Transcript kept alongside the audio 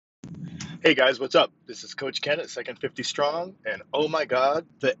Hey guys, what's up? This is Coach Ken at Second 50 Strong, and oh my God,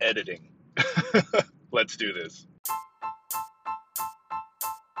 the editing. Let's do this.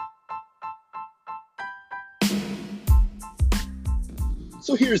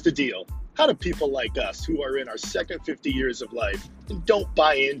 So here's the deal. How do people like us who are in our second 50 years of life and don't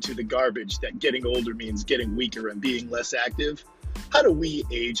buy into the garbage that getting older means getting weaker and being less active? How do we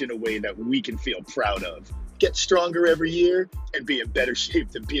age in a way that we can feel proud of? Get stronger every year and be in better shape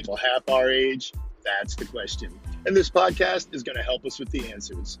than people half our age? That's the question. And this podcast is going to help us with the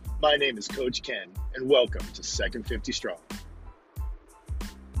answers. My name is Coach Ken, and welcome to Second 50 Strong.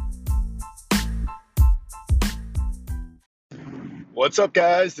 What's up,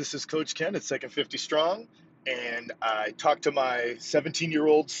 guys? This is Coach Ken at Second 50 Strong, and I talked to my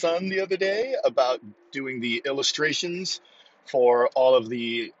 17-year-old son the other day about doing the illustrations for all of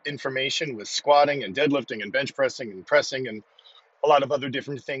the information with squatting and deadlifting and bench pressing and pressing and a lot of other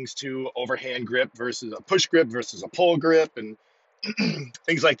different things too, overhand grip versus a push grip versus a pull grip and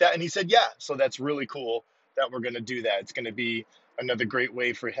things like that. And he said, yeah, so that's really cool that we're going to do that. It's going to be another great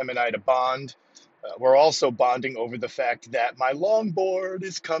way for him and I to bond. We're also bonding over the fact that my longboard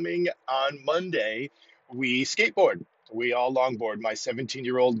is coming on Monday. We skateboard. We all longboard. My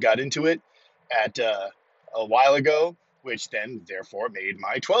 17-year-old got into it at a while ago, which then therefore made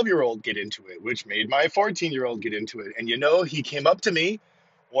my 12-year-old get into it, which made my 14-year-old get into it. And he came up to me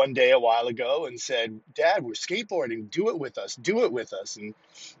one day a while ago and said, Dad, we're skateboarding. Do it with us. Do it with us. And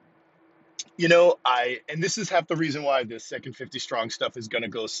and this is half the reason why this second 50 strong stuff is going to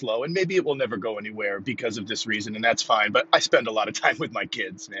go slow, and maybe it will never go anywhere because of this reason, and that's fine. But I spend a lot of time with my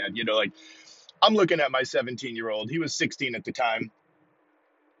kids, man. Like I'm looking at my 17-year-old. He was 16 at the time,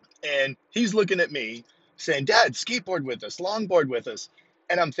 and he's looking at me saying, Dad, skateboard with us, longboard with us.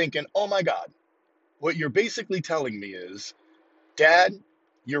 And I'm thinking, oh my God, what you're basically telling me is, Dad,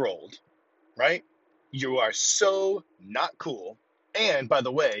 you're old, right? You are so not cool. And by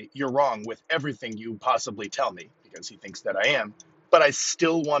the way, you're wrong with everything you possibly tell me because he thinks that I am. But I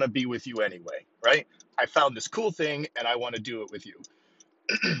still want to be with you anyway, right? I found this cool thing and I want to do it with you.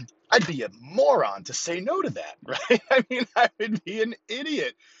 I'd be a moron to say no to that, right? I mean, I would be an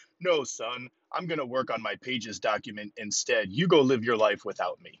idiot. No, son, I'm going to work on my Pages document instead. You go live your life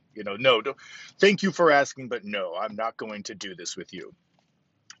without me. No, thank you for asking, but no, I'm not going to do this with you.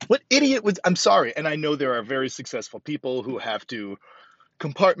 What idiot would, I'm sorry. And I know there are very successful people who have to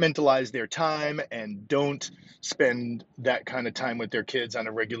compartmentalize their time and don't spend that kind of time with their kids on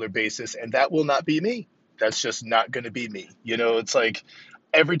a regular basis. And that will not be me. That's just not going to be me. It's like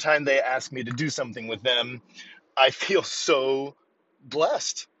every time they ask me to do something with them, I feel so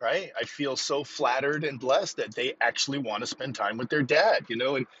blessed, right? I feel so flattered and blessed that they actually want to spend time with their dad,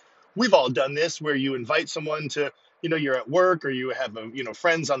 and we've all done this where you invite someone to, you're at work or you have,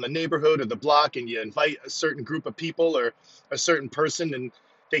 friends on the neighborhood or the block and you invite a certain group of people or a certain person and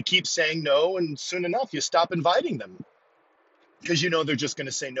they keep saying no. And soon enough, you stop inviting them because they're just going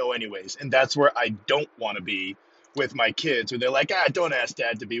to say no anyways. And that's where I don't want to be with my kids, where they're like, don't ask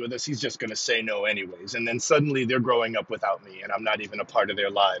Dad to be with us. He's just going to say no anyways. And then suddenly they're growing up without me and I'm not even a part of their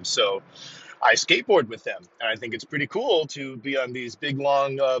lives. So I skateboard with them. And I think it's pretty cool to be on these big,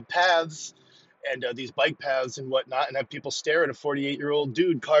 long paths and these bike paths and whatnot and have people stare at a 48-year-old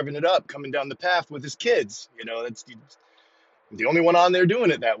dude carving it up, coming down the path with his kids. That's the only one on there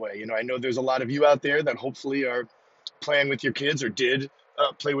doing it that way. I know there's a lot of you out there that hopefully are playing with your kids or did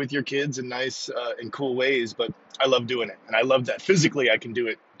play with your kids in nice and cool ways, but I love doing it. And I love that physically I can do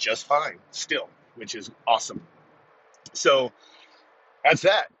it just fine still, which is awesome. So that's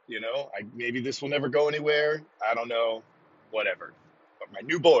that. Maybe this will never go anywhere. I don't know, whatever. But my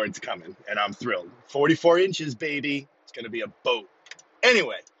new board's coming and I'm thrilled. 44 inches, baby. It's going to be a boat.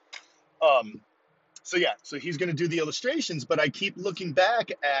 Anyway, so he's going to do the illustrations, but I keep looking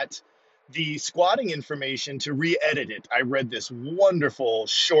back at the squatting information to re-edit it. I read this wonderful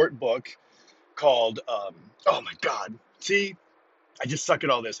short book called, oh my God, see, I just suck at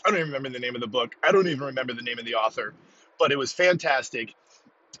all this. I don't even remember the name of the book. I don't even remember the name of the author, but it was fantastic.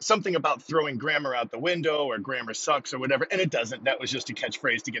 Something about throwing grammar out the window or grammar sucks or whatever, and it doesn't. That was just a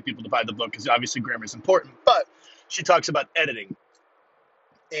catchphrase to get people to buy the book because obviously grammar is important, but she talks about editing.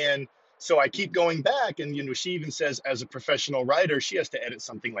 And so I keep going back and, she even says as a professional writer, she has to edit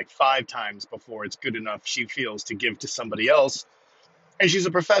something like 5 times before it's good enough, she feels, to give to somebody else. And she's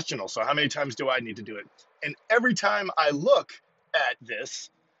a professional. So how many times do I need to do it? And every time I look at this,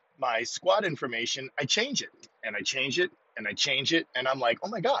 my squat information, I change it and I change it and I change it. And I'm like, oh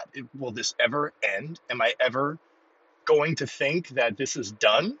my God, will this ever end? Am I ever going to think that this is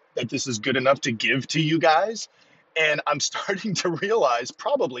done, that this is good enough to give to you guys? And I'm starting to realize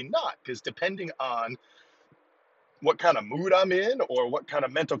probably not, because depending on what kind of mood I'm in or what kind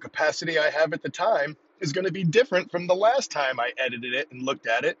of mental capacity I have at the time is going to be different from the last time I edited it and looked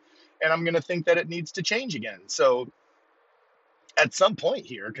at it. And I'm going to think that it needs to change again. So at some point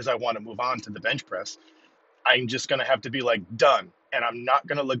here, because I want to move on to the bench press, I'm just going to have to be like, done. And I'm not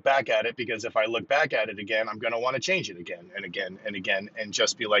going to look back at it, because if I look back at it again, I'm going to want to change it again and again and again and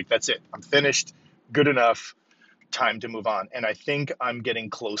just be like, that's it. I'm finished. Good enough. Time to move on. And I think I'm getting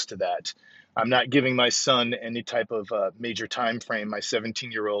close to that. I'm not giving my son any type of major time frame, my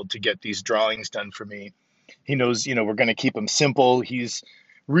 17-year-old, to get these drawings done for me. He knows, we're going to keep him simple. He's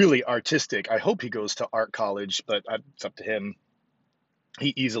really artistic. I hope he goes to art college, but it's up to him.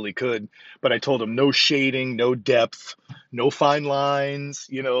 He easily could. But I told him no shading, no depth, no fine lines.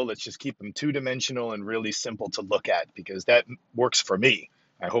 Let's just keep him two-dimensional and really simple to look at, because that works for me.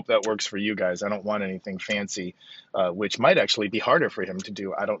 I hope that works for you guys. I don't want anything fancy, which might actually be harder for him to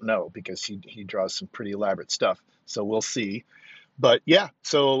do. I don't know, because he draws some pretty elaborate stuff. So we'll see. But yeah,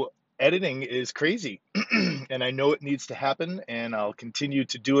 so editing is crazy. And I know it needs to happen, and I'll continue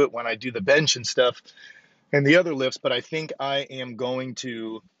to do it when I do the bench and stuff and the other lifts. But I think I am going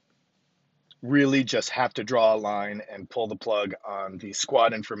to really just have to draw a line and pull the plug on the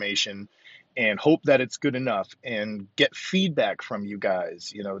squat information and hope that it's good enough, and get feedback from you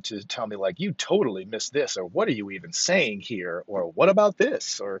guys, to tell me like, you totally missed this, or what are you even saying here, or what about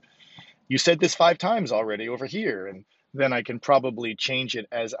this, or you said this 5 times already over here. And then I can probably change it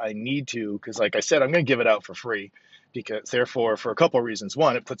as I need to, because like I said, I'm going to give it out for free, because therefore, for a couple of reasons.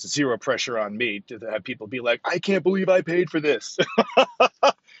 One, it puts zero pressure on me to have people be like, I can't believe I paid for this.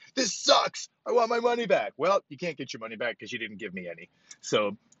 This sucks. I want my money back. Well, you can't get your money back because you didn't give me any.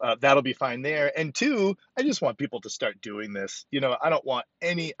 So that'll be fine there. And two, I just want people to start doing this. I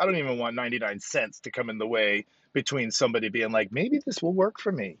don't even want 99 cents to come in the way between somebody being like, maybe this will work for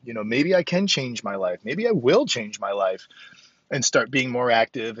me. Maybe I can change my life. Maybe I will change my life and start being more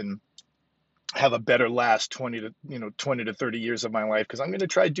active and have a better last 20 to 30 years of my life, because I'm going to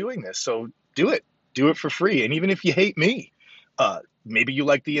try doing this. So do it for free. And even if you hate me, maybe you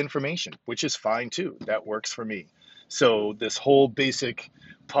like the information, which is fine too. That works for me. So this whole basic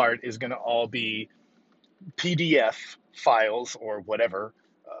part is going to all be PDF files or whatever.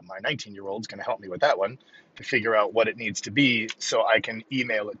 My 19-year-old is going to help me with that one, to figure out what it needs to be, so I can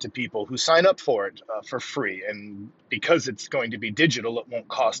email it to people who sign up for it for free. And because it's going to be digital, it won't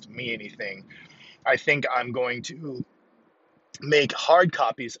cost me anything. I think I'm going to make hard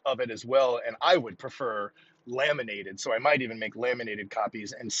copies of it as well, and I would prefer laminated. So I might even make laminated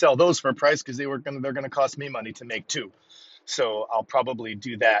copies and sell those for a price, because they're going to cost me money to make too. So I'll probably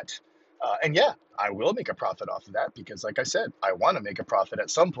do that. And yeah, I will make a profit off of that, because like I said, I want to make a profit at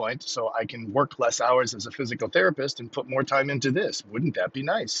some point so I can work less hours as a physical therapist and put more time into this. Wouldn't that be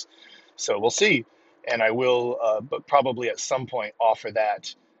nice? So we'll see. And I will, but probably at some point, offer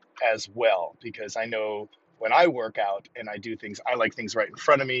that as well, because I know when I work out and I do things, I like things right in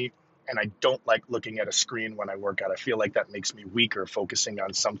front of me. And I don't like looking at a screen when I work out. I feel like that makes me weaker, focusing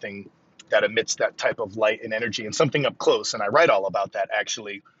on something that emits that type of light and energy, and something up close. And I write all about that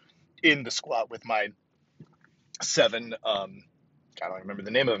actually in the squat with my 7, I don't remember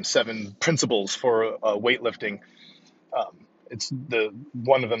the name of them, 7 principles for weightlifting. It's the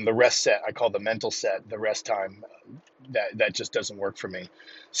one of them, the rest set. I call the mental set, the rest time. That just doesn't work for me.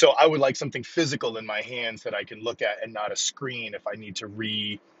 So I would like something physical in my hands that I can look at, and not a screen if I need to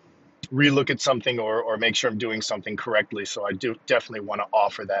re-look at something, or make sure I'm doing something correctly. So I do definitely want to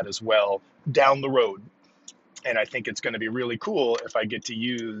offer that as well down the road. And I think it's going to be really cool if I get to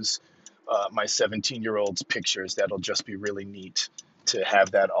use my 17-year-old's pictures. That'll just be really neat to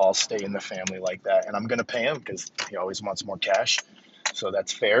have that all stay in the family like that. And I'm going to pay him, because he always wants more cash. So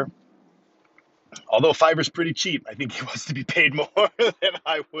that's fair. Although Fiverr's pretty cheap, I think he wants to be paid more than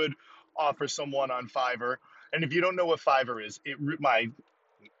I would offer someone on Fiverr. And if you don't know what Fiverr is, my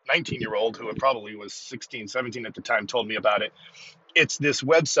 19-year-old, who probably was 16, 17 at the time, told me about it. It's this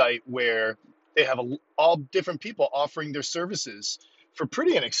website where they have all different people offering their services for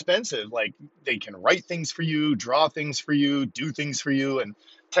pretty inexpensive. Like, they can write things for you, draw things for you, do things for you. And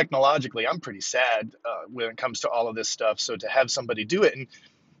technologically, I'm pretty sad when it comes to all of this stuff. So to have somebody do it, and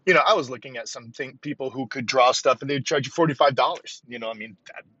I was looking at people who could draw stuff, and they'd charge you $45. I mean,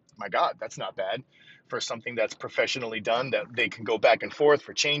 my God, that's not bad for something that's professionally done, that they can go back and forth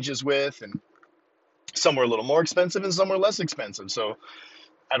for changes with. And some were a little more expensive and some were less expensive. So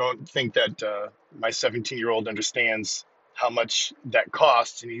I don't think that my 17-year-old understands how much that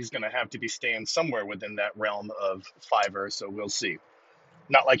costs, and he's going to have to be staying somewhere within that realm of Fiverr. So we'll see.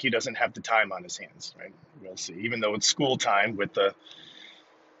 Not like he doesn't have the time on his hands, right? We'll see. Even though it's school time with the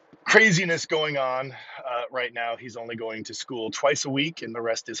craziness going on right now, he's only going to school twice a week, and the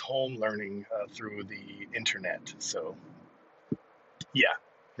rest is home learning through the internet. So, yeah,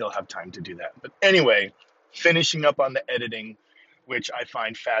 he'll have time to do that. But anyway, finishing up on the editing, which I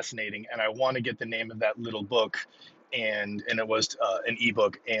find fascinating, and I want to get the name of that little book, and it was an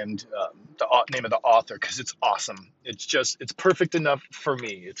ebook, and the name of the author, because it's awesome. It's perfect enough for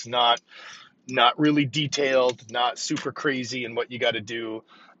me. It's not really detailed, not super crazy in what you got to do,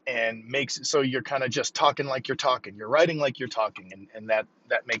 and makes it so you're kind of just talking like you're talking. You're writing like you're talking, and that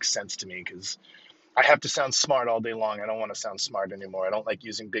makes sense to me because I have to sound smart all day long. I don't want to sound smart anymore. I don't like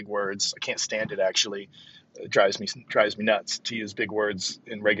using big words. I can't stand it, actually. It drives me nuts to use big words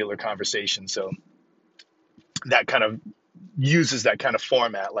in regular conversation. So that kind of uses that kind of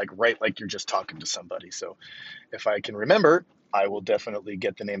format, like write like you're just talking to somebody. So if I can remember, I will definitely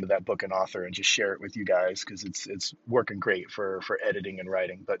get the name of that book and author and just share it with you guys because it's working great for editing and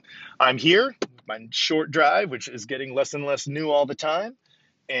writing. But I'm here, my short drive, which is getting less and less new all the time.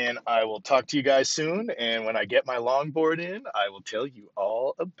 And I will talk to you guys soon. And when I get my longboard in, I will tell you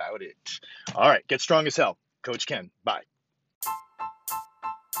all about it. All right, get strong as hell. Coach Ken, bye.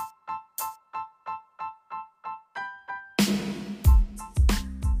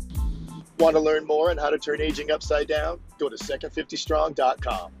 Want to learn more on how to turn aging upside down? Go to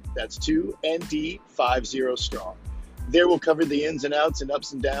second50strong.com. That's 2ND50strong. There we'll cover the ins and outs and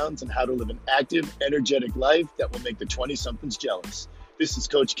ups and downs and how to live an active, energetic life that will make the 20-somethings jealous. This is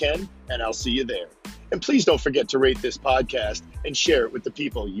Coach Ken, and I'll see you there. And please don't forget to rate this podcast and share it with the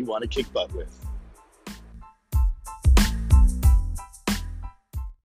people you want to kick butt with.